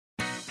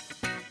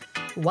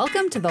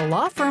Welcome to the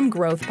Law Firm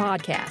Growth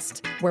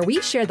Podcast, where we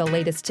share the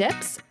latest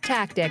tips,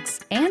 tactics,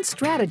 and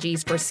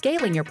strategies for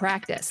scaling your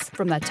practice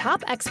from the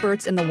top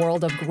experts in the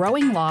world of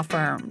growing law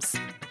firms.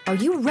 Are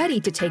you ready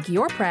to take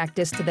your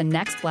practice to the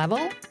next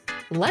level?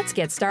 Let's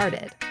get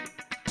started.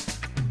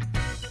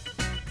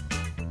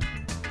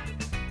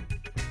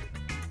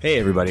 Hey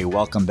everybody,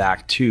 welcome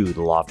back to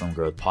the Law Firm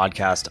Growth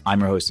Podcast. I'm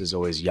your host as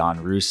always,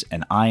 Jan Roos,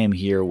 and I am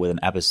here with an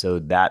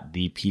episode that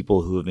the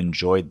people who have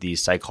enjoyed the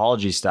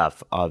psychology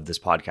stuff of this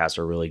podcast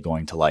are really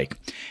going to like.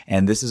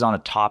 And this is on a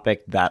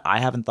topic that I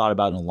haven't thought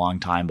about in a long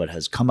time, but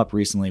has come up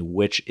recently,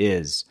 which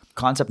is a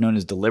concept known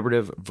as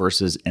deliberative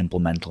versus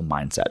implemental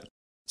mindset.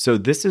 So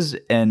this is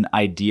an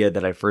idea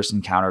that I first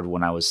encountered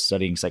when I was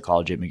studying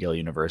psychology at McGill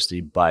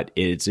University, but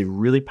it's a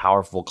really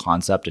powerful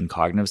concept in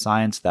cognitive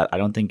science that I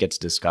don't think gets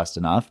discussed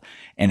enough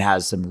and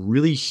has some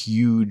really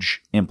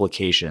huge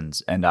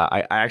implications. And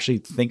I actually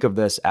think of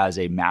this as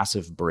a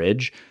massive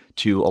bridge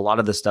to a lot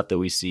of the stuff that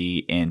we see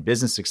in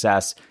business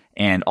success,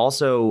 and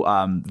also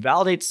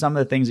validate some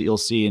of the things that you'll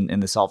see in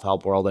the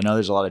self-help world. I know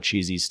there's a lot of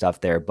cheesy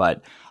stuff there,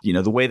 but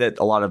the way that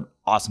a lot of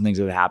awesome things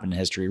that have happened in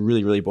history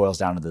really, really boils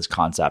down to this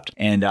concept.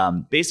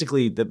 And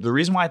basically, the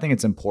reason why I think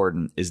it's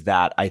important is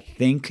that I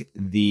think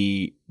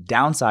the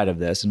downside of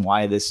this and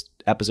why this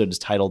episode is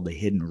titled The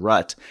Hidden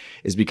Rut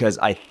is because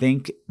I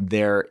think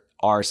there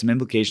are some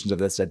implications of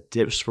this that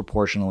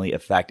disproportionately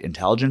affect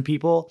intelligent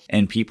people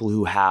and people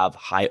who have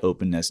high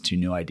openness to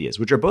new ideas,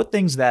 which are both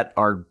things that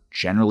are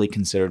generally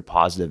considered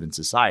positive in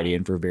society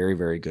and for very,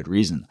 very good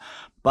reason.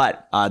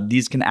 But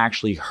these can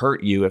actually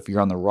hurt you if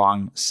you're on the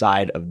wrong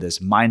side of this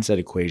mindset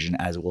equation,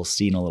 as we'll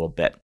see in a little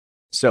bit.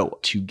 So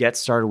to get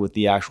started with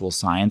the actual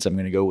science, I'm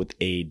going to go with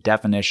a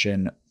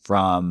definition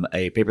from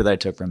a paper that I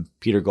took from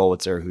Peter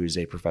Gollwitzer, who's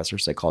a professor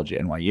of psychology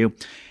at NYU.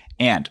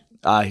 And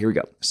here we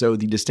go. So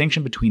the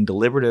distinction between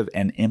deliberative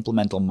and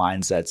implemental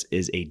mindsets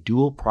is a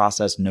dual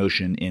process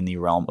notion in the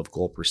realm of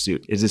goal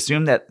pursuit. It is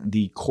assumed that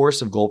the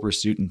course of goal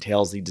pursuit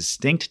entails the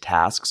distinct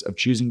tasks of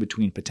choosing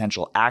between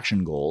potential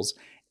action goals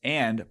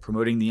and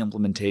promoting the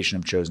implementation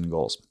of chosen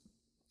goals.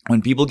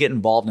 When people get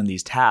involved in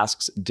these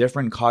tasks,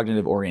 different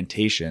cognitive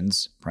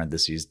orientations,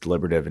 parentheses,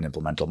 deliberative and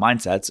implemental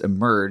mindsets,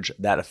 emerge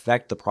that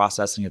affect the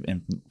processing of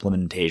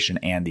implementation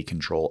and the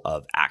control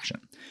of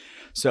action.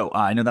 So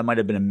I know that might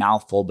have been a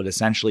mouthful, but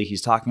essentially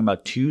he's talking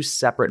about two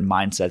separate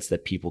mindsets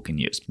that people can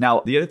use.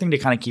 Now, the other thing to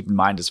kind of keep in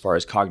mind as far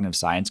as cognitive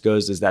science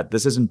goes is that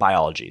this isn't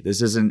biology.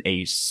 This isn't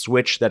a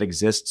switch that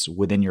exists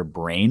within your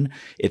brain.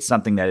 It's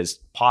something that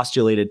is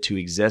postulated to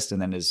exist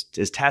and then is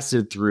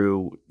tested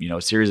through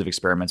a series of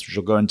experiments, which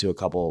we'll go into a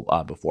couple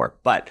before.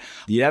 But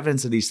the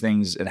evidence of these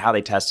things and how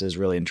they test it is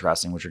really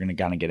interesting, which we're going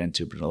to kind of get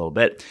into in a little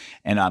bit.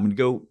 And I'm going to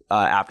go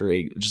after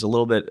just a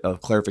little bit of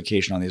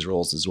clarification on these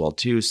rules as well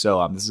too.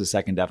 So this is a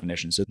second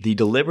definition. So the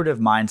deliberative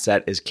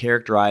mindset is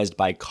characterized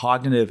by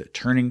cognitive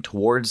turning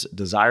towards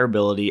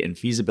desirability and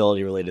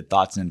feasibility related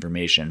thoughts and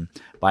information,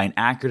 by an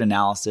accurate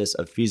analysis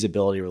of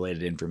feasibility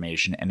related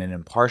information and an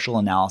impartial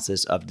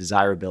analysis of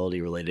desirability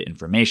related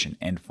information,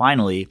 and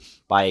finally,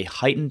 by a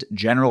heightened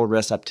general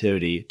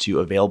receptivity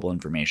to available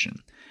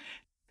information.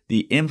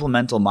 The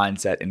implemental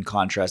mindset, in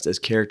contrast, is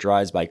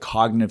characterized by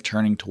cognitive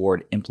turning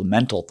toward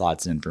implemental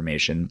thoughts and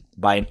information,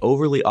 by an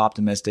overly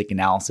optimistic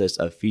analysis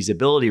of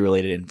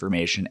feasibility-related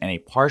information and a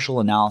partial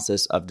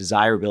analysis of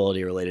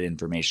desirability-related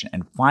information,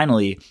 and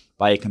finally,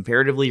 by a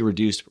comparatively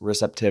reduced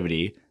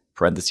receptivity,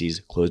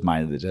 parentheses,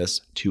 closed-mindedness,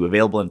 to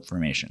available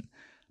information.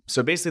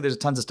 So basically, there's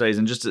tons of studies,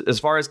 and just as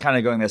far as kind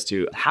of going this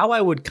to how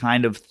I would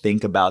kind of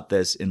think about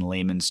this in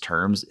layman's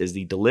terms is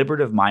the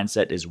deliberative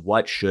mindset is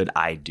what should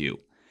I do?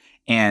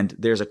 And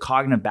there's a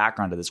cognitive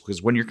background to this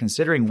because when you're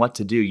considering what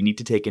to do, you need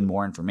to take in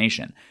more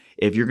information.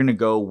 If you're going to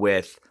go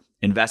with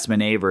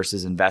investment A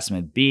versus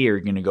investment B, or you're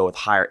going to go with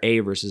hire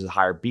A versus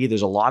hire B,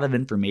 there's a lot of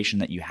information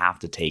that you have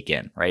to take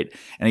in, right?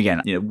 And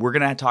again, we're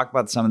going to talk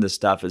about some of this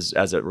stuff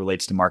as it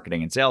relates to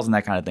marketing and sales and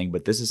that kind of thing,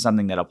 but this is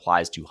something that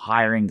applies to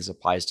hiring. This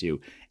applies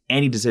to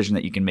any decision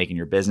that you can make in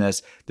your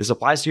business. This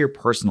applies to your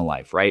personal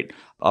life, right?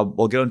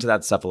 We'll go into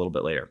that stuff a little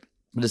bit later.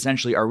 But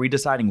essentially, are we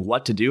deciding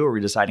what to do or are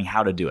we deciding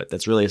how to do it?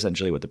 That's really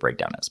essentially what the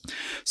breakdown is.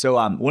 So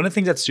one of the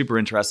things that's super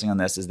interesting on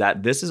this is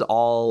that this is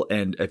all,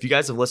 and if you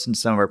guys have listened to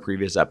some of our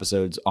previous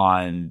episodes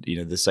on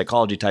the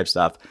psychology type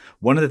stuff,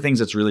 one of the things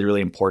that's really,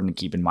 really important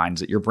to keep in mind is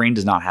that your brain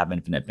does not have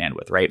infinite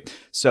bandwidth, right?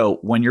 So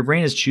when your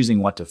brain is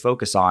choosing what to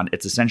focus on,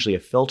 it's essentially a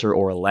filter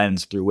or a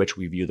lens through which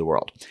we view the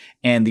world.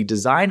 And the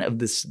design of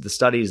the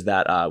studies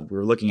that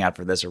we're looking at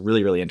for this are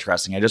really, really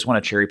interesting. I just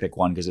want to cherry pick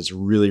one because it's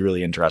really,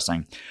 really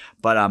interesting.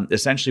 But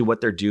essentially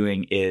what they're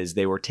doing is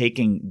they were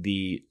taking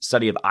the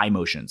study of eye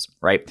motions,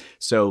 right?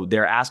 So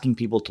they're asking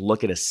people to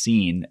look at a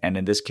scene. And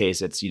in this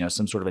case, it's,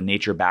 some sort of a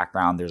nature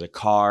background. There's a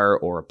car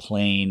or a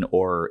plane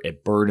or a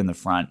bird in the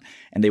front.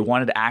 And they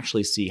wanted to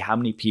actually see how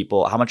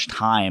much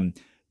time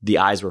the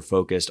eyes were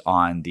focused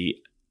on the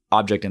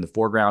object in the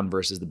foreground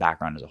versus the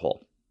background as a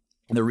whole.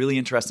 And the really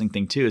interesting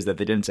thing too is that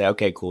they didn't say,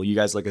 okay, cool, you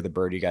guys look at the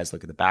bird, you guys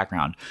look at the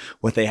background.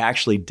 What they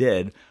actually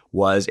did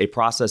was a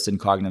process in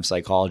cognitive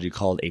psychology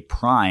called a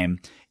prime,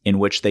 in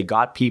which they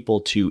got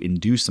people to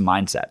induce a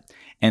mindset.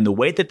 And the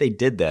way that they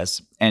did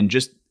this, and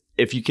just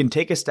if you can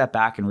take a step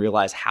back and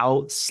realize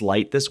how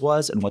slight this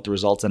was and what the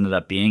results ended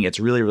up being, it's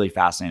really, really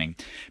fascinating.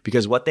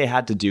 Because what they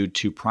had to do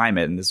to prime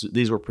it, and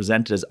these were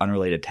presented as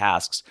unrelated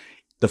tasks.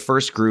 The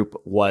first group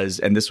was,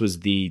 and this was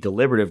the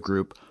deliberative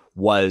group,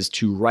 was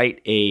to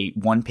write a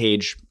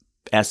one-page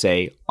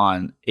essay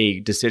on a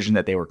decision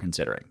that they were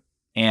considering.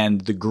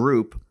 And the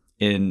group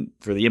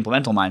for the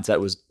implemental mindset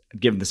was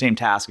given the same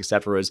task,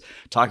 except for it was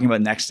talking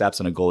about next steps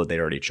on a goal that they'd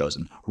already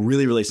chosen.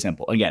 Really, really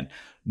simple. Again,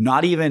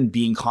 not even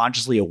being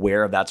consciously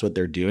aware of that's what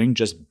they're doing,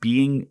 just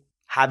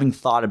having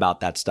thought about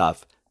that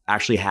stuff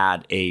actually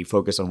had a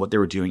focus on what they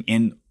were doing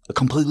in a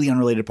completely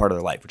unrelated part of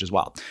their life, which is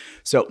wild.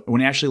 So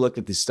when I actually looked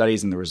at the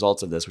studies and the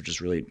results of this, which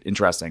is really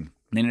interesting,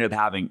 they ended up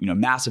having,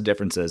 massive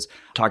differences,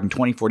 talking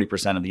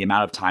 20-40% of the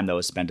amount of time that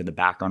was spent in the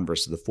background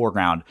versus the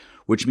foreground,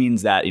 which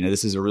means that,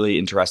 this is a really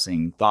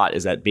interesting thought,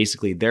 is that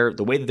basically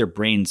the way that their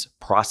brains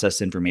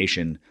process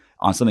information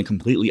on something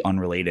completely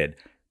unrelated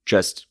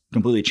just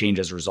completely changed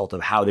as a result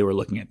of how they were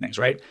looking at things,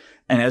 right?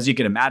 And as you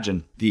can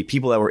imagine, the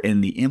people that were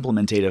in the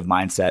implementative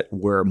mindset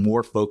were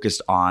more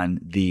focused on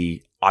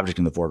the object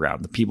in the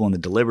foreground. The people in the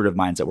deliberative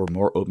mindset were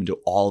more open to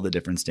all the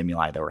different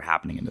stimuli that were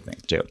happening into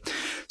things too.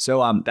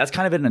 So that's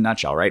kind of it in a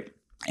nutshell, right?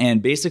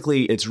 And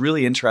basically, it's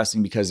really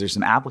interesting because there's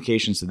some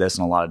applications to this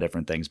and a lot of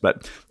different things.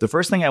 But the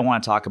first thing I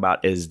want to talk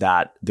about is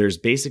that there's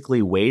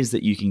basically ways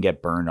that you can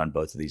get burned on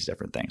both of these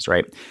different things,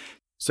 right?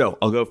 So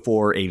I'll go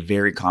for a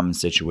very common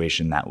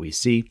situation that we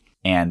see.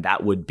 And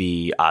that would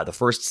be the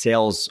first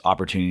sales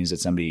opportunities that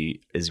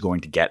somebody is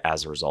going to get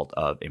as a result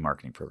of a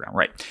marketing program,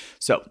 right?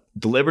 So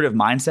deliberative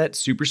mindset,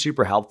 super,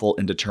 super helpful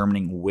in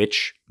determining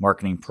which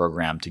marketing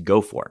program to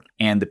go for.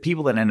 And the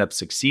people that end up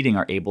succeeding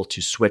are able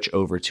to switch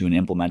over to an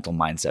implemental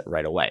mindset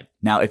right away.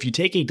 Now, if you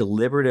take a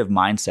deliberative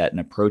mindset and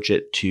approach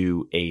it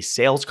to a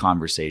sales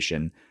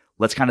conversation,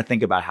 let's kind of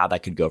think about how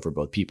that could go for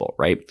both people,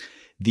 right?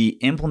 The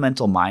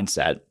implemental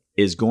mindset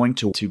is going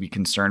to be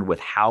concerned with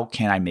how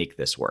can I make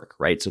this work,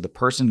 right? So the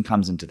person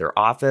comes into their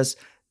office,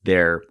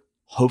 they're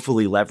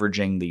hopefully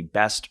leveraging the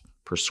best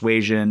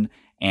persuasion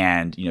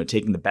and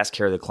taking the best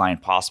care of the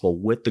client possible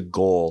with the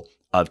goal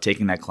of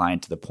taking that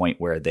client to the point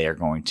where they are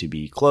going to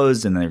be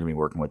closed and then they're going to be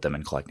working with them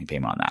and collecting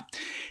payment on that.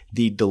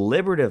 The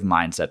deliberative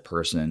mindset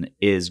person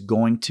is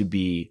going to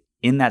be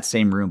in that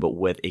same room, but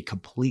with a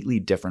completely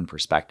different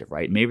perspective,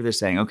 right? Maybe they're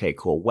saying, okay,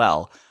 cool,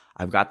 well,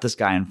 I've got this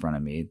guy in front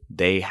of me.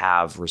 They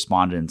have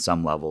responded in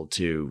some level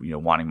to,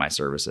 wanting my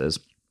services.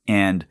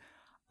 And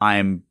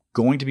I'm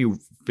going to be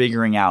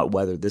figuring out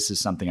whether this is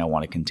something I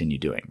want to continue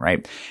doing,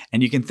 right?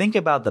 And you can think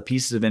about the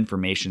pieces of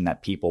information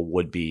that people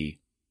would be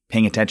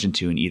paying attention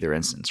to in either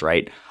instance,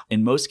 right?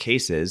 In most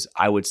cases,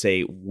 I would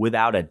say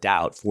without a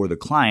doubt for the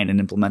client, an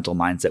implemental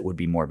mindset would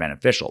be more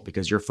beneficial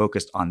because you're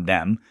focused on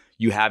them.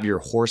 You have your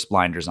horse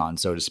blinders on,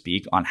 so to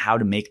speak, on how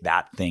to make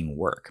that thing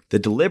work. The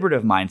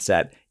deliberative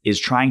mindset is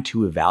trying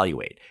to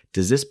evaluate.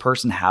 Does this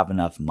person have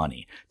enough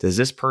money? Does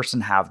this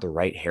person have the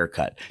right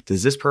haircut?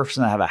 Does this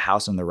person have a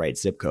house in the right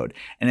zip code?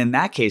 And in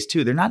that case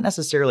too, they're not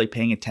necessarily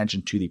paying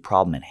attention to the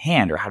problem at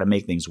hand or how to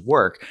make things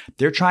work.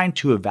 They're trying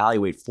to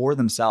evaluate for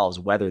themselves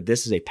whether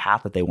this is a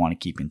path that they want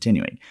to keep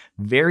continuing.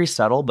 Very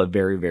subtle, but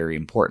very, very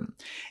important.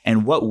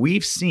 And what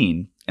we've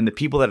seen and the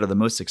people that are the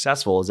most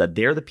successful is that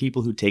they're the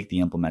people who take the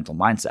implemental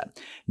mindset.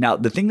 Now,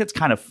 the thing that's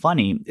kind of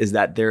funny is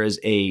that there is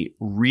a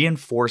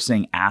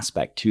reinforcing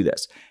aspect to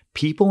this.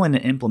 People in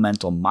an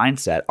implemental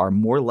mindset are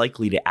more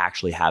likely to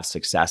actually have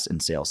success in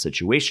sales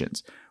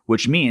situations,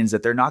 which means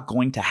that they're not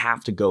going to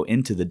have to go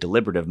into the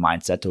deliberative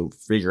mindset to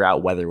figure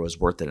out whether it was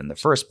worth it in the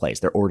first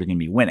place. They're already going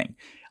to be winning.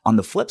 On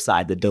the flip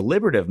side, the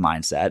deliberative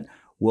mindset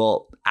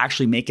will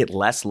actually make it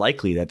less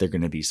likely that they're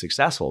going to be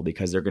successful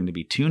because they're going to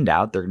be tuned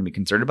out. They're going to be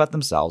concerned about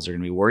themselves. They're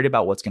going to be worried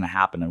about what's going to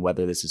happen and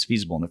whether this is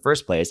feasible in the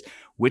first place,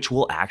 which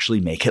will actually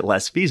make it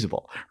less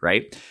feasible,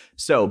 right?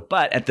 So,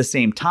 but at the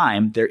same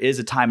time, there is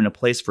a time and a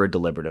place for a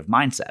deliberative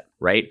mindset,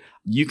 right?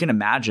 You can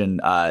imagine,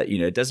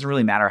 it doesn't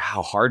really matter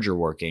how hard you're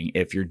working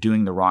if you're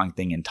doing the wrong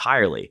thing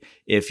entirely.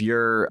 If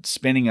you're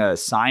spinning a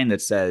sign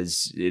that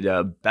says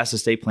best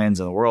estate plans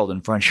in the world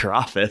in front of your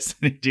office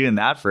and you're doing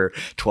that for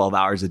 12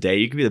 hours a day,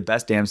 you could be the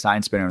best damn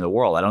sign spinner in the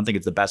world. I don't think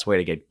it's the best way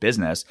to get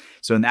business.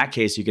 So in that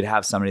case, you could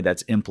have somebody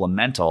that's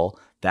implemental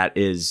that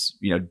is,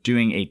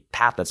 doing a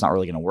path that's not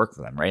really going to work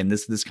for them, right? And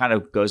this kind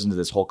of goes into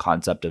this whole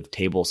concept of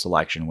table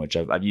selection, which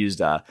I've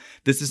used.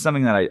 This is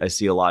something that I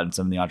see a lot in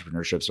some of the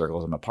entrepreneurship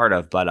circles I'm a part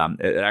of, but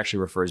it actually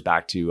refers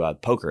back to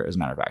poker, as a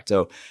matter of fact.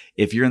 So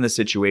if you're in the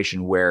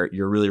situation where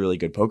you're a really, really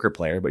good poker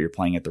player, but you're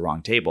playing at the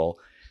wrong table,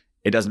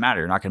 it doesn't matter.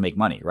 You're not going to make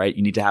money, right?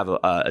 You need to have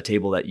a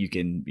table that you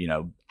can,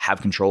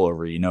 have control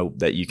over,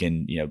 that you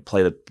can,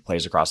 play the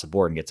players across the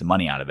board and get some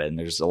money out of it. And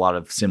there's a lot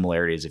of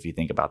similarities if you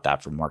think about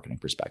that from a marketing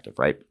perspective,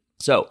 right?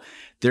 So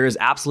there is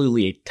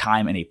absolutely a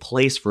time and a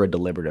place for a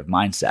deliberative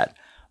mindset,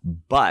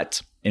 but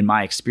in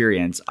my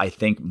experience, I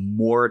think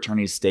more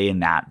attorneys stay in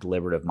that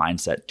deliberative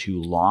mindset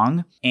too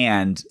long.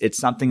 And it's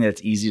something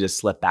that's easy to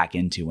slip back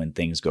into when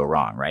things go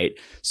wrong, right?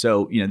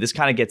 So, this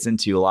kind of gets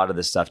into a lot of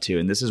this stuff too.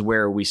 And this is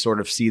where we sort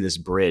of see this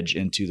bridge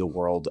into the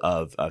world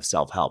of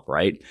self-help,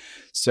 right?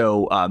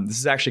 So this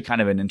is actually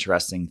kind of an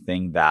interesting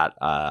thing that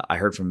I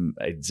heard from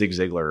Zig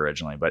Ziglar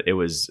originally, but it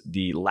was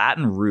the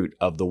Latin root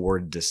of the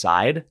word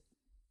decide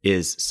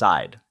is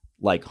side,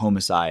 like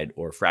homicide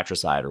or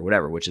fratricide or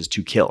whatever, which is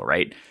to kill,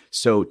 right?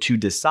 So to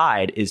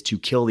decide is to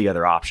kill the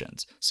other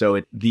options.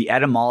 So the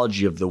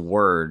etymology of the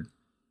word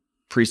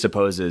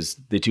presupposes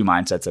the two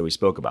mindsets that we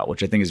spoke about,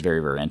 which I think is very,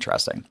 very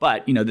interesting.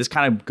 But, this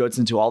kind of goes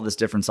into all this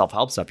different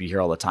self-help stuff you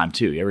hear all the time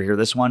too. You ever hear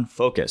this one?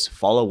 Focus,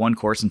 follow one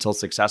course until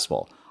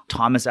successful.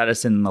 Thomas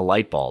Edison and the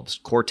light bulbs,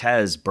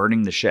 Cortez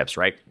burning the ships,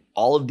 right?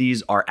 All of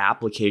these are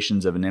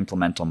applications of an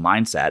implemental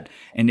mindset.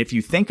 And if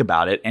you think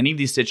about it, any of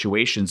these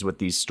situations with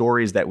these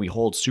stories that we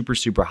hold super,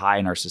 super high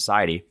in our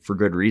society for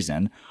good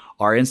reason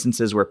are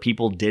instances where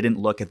people didn't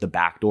look at the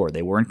back door.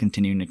 They weren't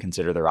continuing to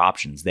consider their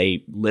options.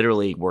 They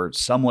literally were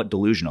somewhat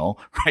delusional,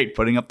 right?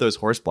 Putting up those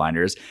horse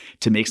blinders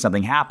to make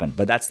something happen.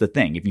 But that's the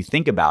thing. If you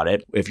think about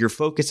it, if your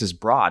focus is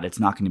broad, it's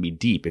not going to be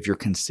deep. If you're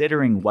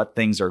considering what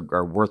things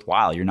are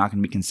worthwhile, you're not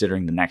going to be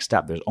considering the next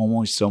step. There's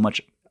almost so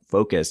much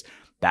focus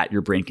that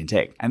your brain can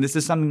take. And this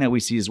is something that we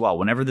see as well.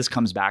 Whenever this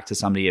comes back to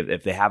somebody,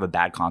 if they have a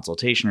bad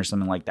consultation or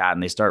something like that,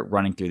 and they start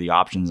running through the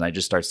options, and I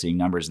just start seeing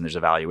numbers and there's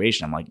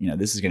evaluation, I'm like,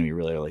 this is going to be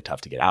really, really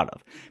tough to get out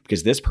of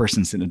because this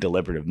person's in a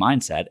deliberative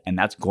mindset and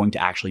that's going to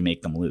actually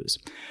make them lose.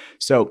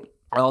 So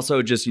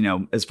also just,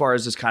 as far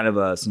as just kind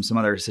of some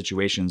other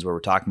situations where we're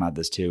talking about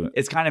this too,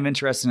 it's kind of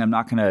interesting. I'm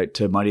not going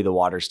to muddy the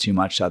waters too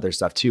much to other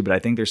stuff too, but I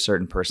think there's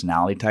certain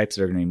personality types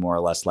that are going to be more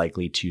or less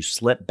likely to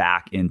slip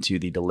back into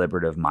the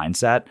deliberative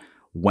mindset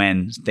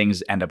when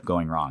things end up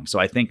going wrong. So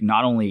I think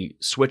not only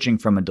switching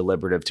from a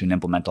deliberative to an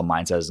implemental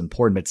mindset is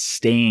important, but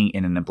staying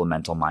in an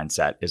implemental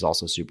mindset is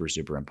also super,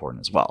 super important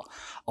as well.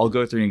 I'll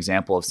go through an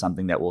example of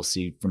something that we'll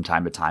see from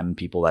time to time in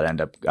people that end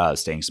up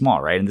staying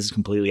small, right? And this is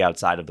completely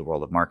outside of the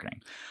world of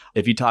marketing.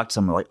 If you talk to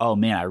someone like, oh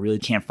man, I really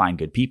can't find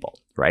good people,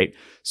 right?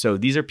 So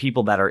these are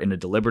people that are in a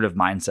deliberative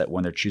mindset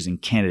when they're choosing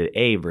candidate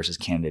A versus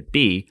candidate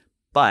B.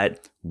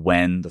 But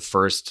when the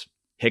first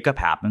hiccup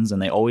happens, and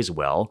they always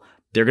will,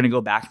 they're going to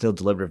go back to the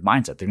deliberative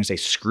mindset. They're going to say,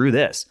 screw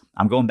this.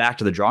 I'm going back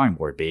to the drawing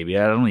board, baby.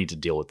 I don't need to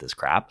deal with this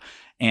crap.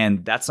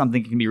 And that's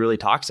something that can be really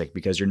toxic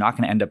because you're not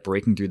going to end up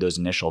breaking through those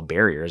initial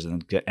barriers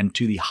and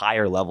to the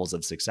higher levels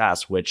of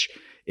success, which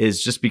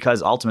is just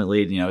because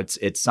ultimately,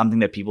 it's something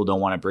that people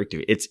don't want to break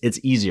through. It's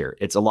easier.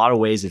 It's a lot of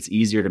ways it's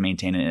easier to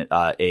maintain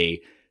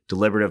a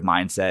deliberative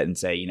mindset and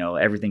say,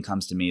 everything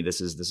comes to me. This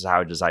is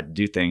how I decide to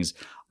do things.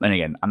 And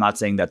again, I'm not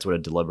saying that's what a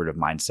deliberative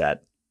mindset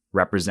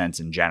represents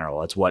in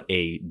general. It's what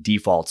a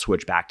default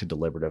switch back to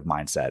deliberative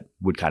mindset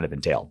would kind of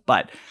entail.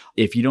 But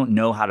if you don't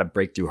know how to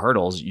break through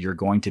hurdles, you're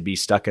going to be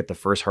stuck at the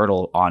first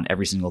hurdle on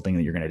every single thing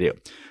that you're going to do.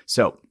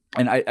 So,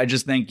 and I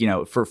just think,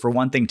 for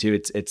one thing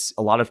too, it's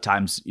a lot of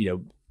times,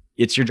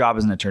 it's your job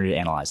as an attorney to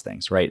analyze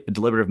things, right? A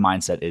deliberative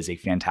mindset is a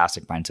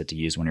fantastic mindset to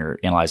use when you're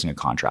analyzing a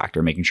contract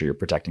or making sure you're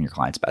protecting your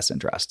client's best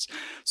interests.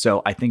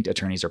 So I think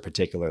attorneys are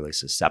particularly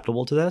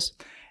susceptible to this.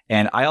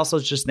 And I also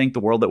just think the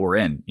world that we're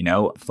in,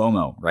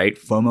 FOMO, right?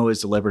 FOMO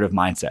is deliberative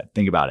mindset.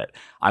 Think about it.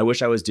 I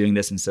wish I was doing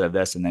this instead of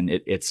this. And then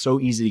it's so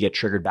easy to get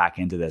triggered back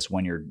into this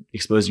when you're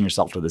exposing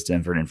yourself to this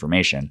different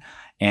information.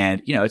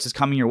 And, it's just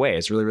coming your way.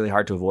 It's really, really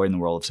hard to avoid in the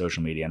world of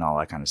social media and all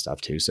that kind of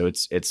stuff too. So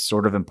it's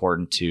sort of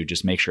important to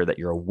just make sure that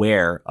you're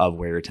aware of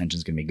where your attention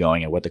is going to be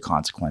going and what the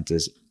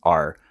consequences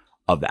are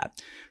of that.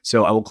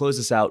 So I will close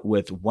this out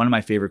with one of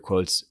my favorite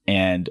quotes,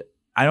 and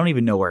I don't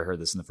even know where I heard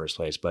this in the first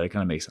place, but it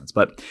kind of makes sense.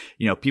 But,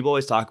 people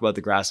always talk about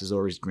the grass is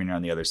always greener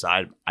on the other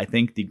side. I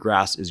think the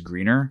grass is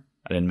greener.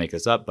 I didn't make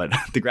this up, but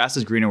the grass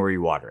is greener where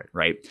you water it,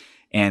 right?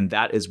 And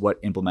that is what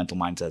implemental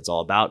mindset is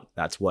all about.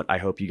 That's what I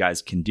hope you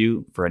guys can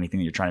do for anything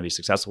that you're trying to be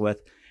successful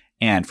with.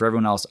 And for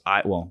everyone else,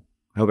 I hope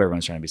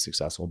everyone's trying to be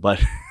successful. But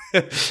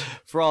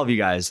for all of you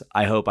guys,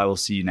 I hope I will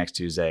see you next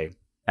Tuesday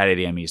at 8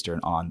 a.m.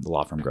 Eastern on the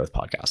Law Firm Growth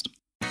Podcast.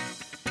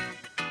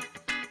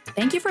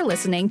 Thank you for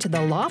listening to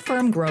the Law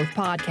Firm Growth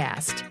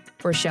Podcast.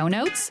 For show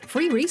notes,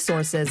 free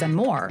resources, and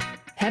more,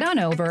 head on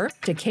over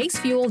to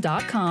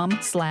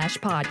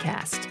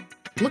casefuel.com/podcast.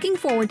 Looking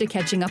forward to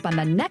catching up on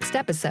the next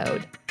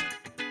episode.